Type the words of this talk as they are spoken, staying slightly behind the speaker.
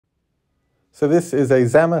So this is a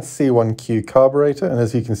Zama C1Q carburetor, and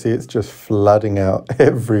as you can see, it's just flooding out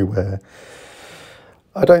everywhere.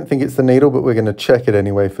 I don't think it's the needle, but we're going to check it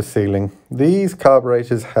anyway for sealing. These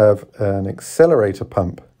carburetors have an accelerator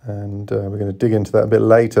pump, and we're going to dig into that a bit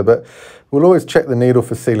later, but we'll always check the needle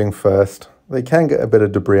for sealing first. They can get a bit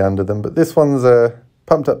of debris under them, but this one's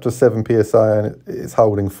pumped up to 7 psi and it's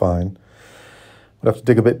holding fine. We'll have to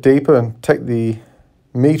dig a bit deeper and take the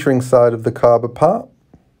metering side of the carb apart.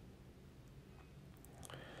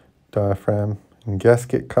 Diaphragm and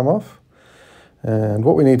gasket come off. And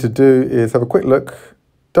what we need to do is have a quick look,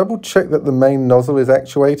 double check that the main nozzle is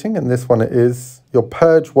actuating, and this one it is. Your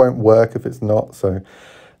purge won't work if it's not, so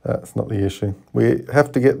that's not the issue. We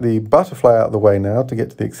have to get the butterfly out of the way now to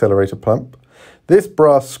get to the accelerator pump. This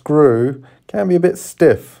brass screw can be a bit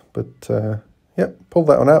stiff, but yep, pull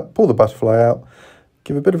that one out, pull the butterfly out,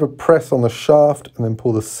 give a bit of a press on the shaft and then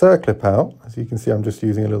pull the circlip out. As you can see, I'm just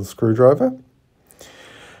using a little screwdriver.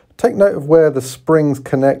 Take note of where the springs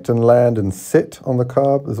connect and land and sit on the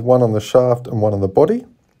carb. There's one on the shaft and one on the body.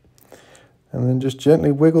 And then just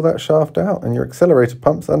gently wiggle that shaft out and your accelerator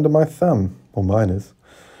pump's under my thumb, or mine is.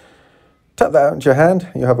 Tap that out into your hand,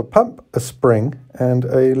 you have a pump, a spring and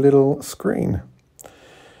a little screen.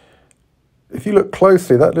 If you look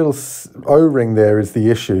closely, that little O-ring there is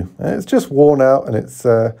the issue. And it's just worn out and it's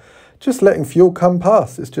just letting fuel come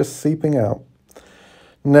past. It's just seeping out.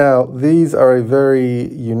 Now, these are a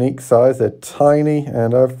very unique size. They're tiny,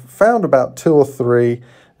 and I've found about 2 or 3,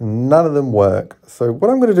 and none of them work. So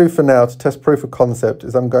what I'm going to do for now to test proof of concept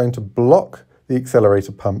is I'm going to block the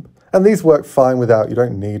accelerator pump. And these work fine without, you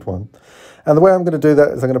don't need one. And the way I'm going to do that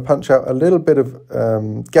is I'm going to punch out a little bit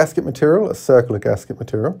of gasket material, a circular gasket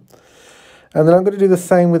material. And then I'm going to do the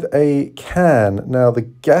same with a can. Now the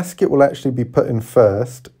gasket will actually be put in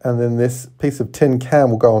first, and then this piece of tin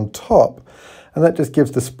can will go on top. And that just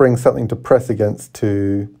gives the spring something to press against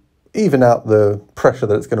to even out the pressure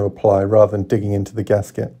that it's going to apply rather than digging into the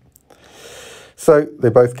gasket. So they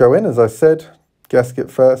both go in, as I said, gasket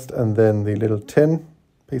first and then the little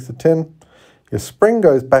piece of tin. Your spring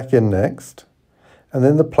goes back in next, and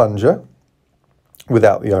then the plunger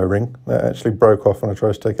without the O-ring. That actually broke off when I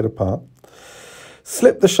tried to take it apart.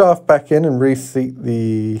 Slip the shaft back in and reseat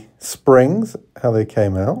the springs, how they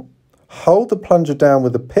came out. Hold the plunger down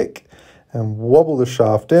with a pick and wobble the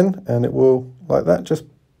shaft in, and it will, like that, just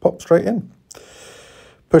pop straight in.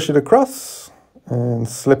 Push it across and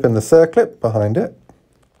slip in the circlip behind it.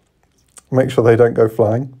 Make sure they don't go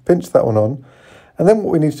flying. Pinch that one on. And then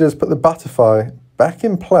what we need to do is put the butterfly back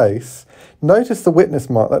in place. Notice the witness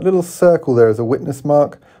mark. That little circle there is a witness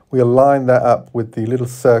mark. We align that up with the little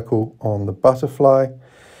circle on the butterfly.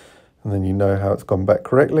 And then you know how it's gone back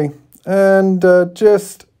correctly. And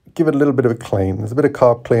just give it a little bit of a clean. There's a bit of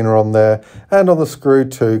carb cleaner on there and on the screw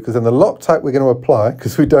too, because then the Loctite we're going to apply,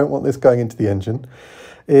 because we don't want this going into the engine,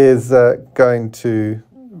 is going to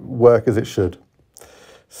work as it should.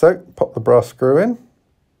 So pop the brass screw in,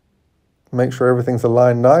 make sure everything's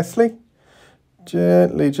aligned nicely.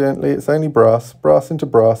 Gently, gently, it's only brass into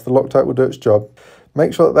brass, the Loctite will do its job.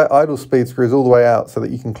 Make sure that that idle speed screw is all the way out so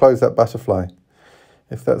that you can close that butterfly.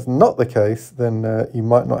 If that's not the case, then you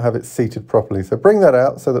might not have it seated properly. So bring that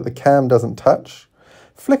out so that the cam doesn't touch.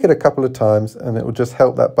 Flick it a couple of times and it will just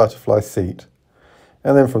help that butterfly seat.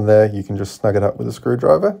 And then from there, you can just snug it up with a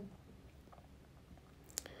screwdriver.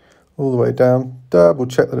 All the way down. Double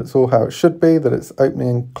check that it's all how it should be, that it's opening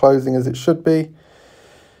and closing as it should be.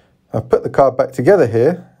 I've put the carb back together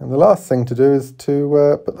here. And the last thing to do is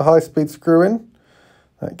to put the high-speed screw in.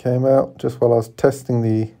 That came out just while I was testing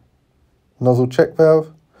the nozzle check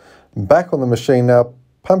valve. Back on the machine now,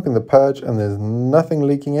 pumping the purge, and there's nothing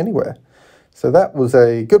leaking anywhere. So that was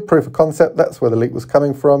a good proof of concept. That's where the leak was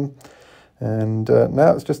coming from. And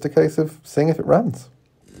now it's just a case of seeing if it runs.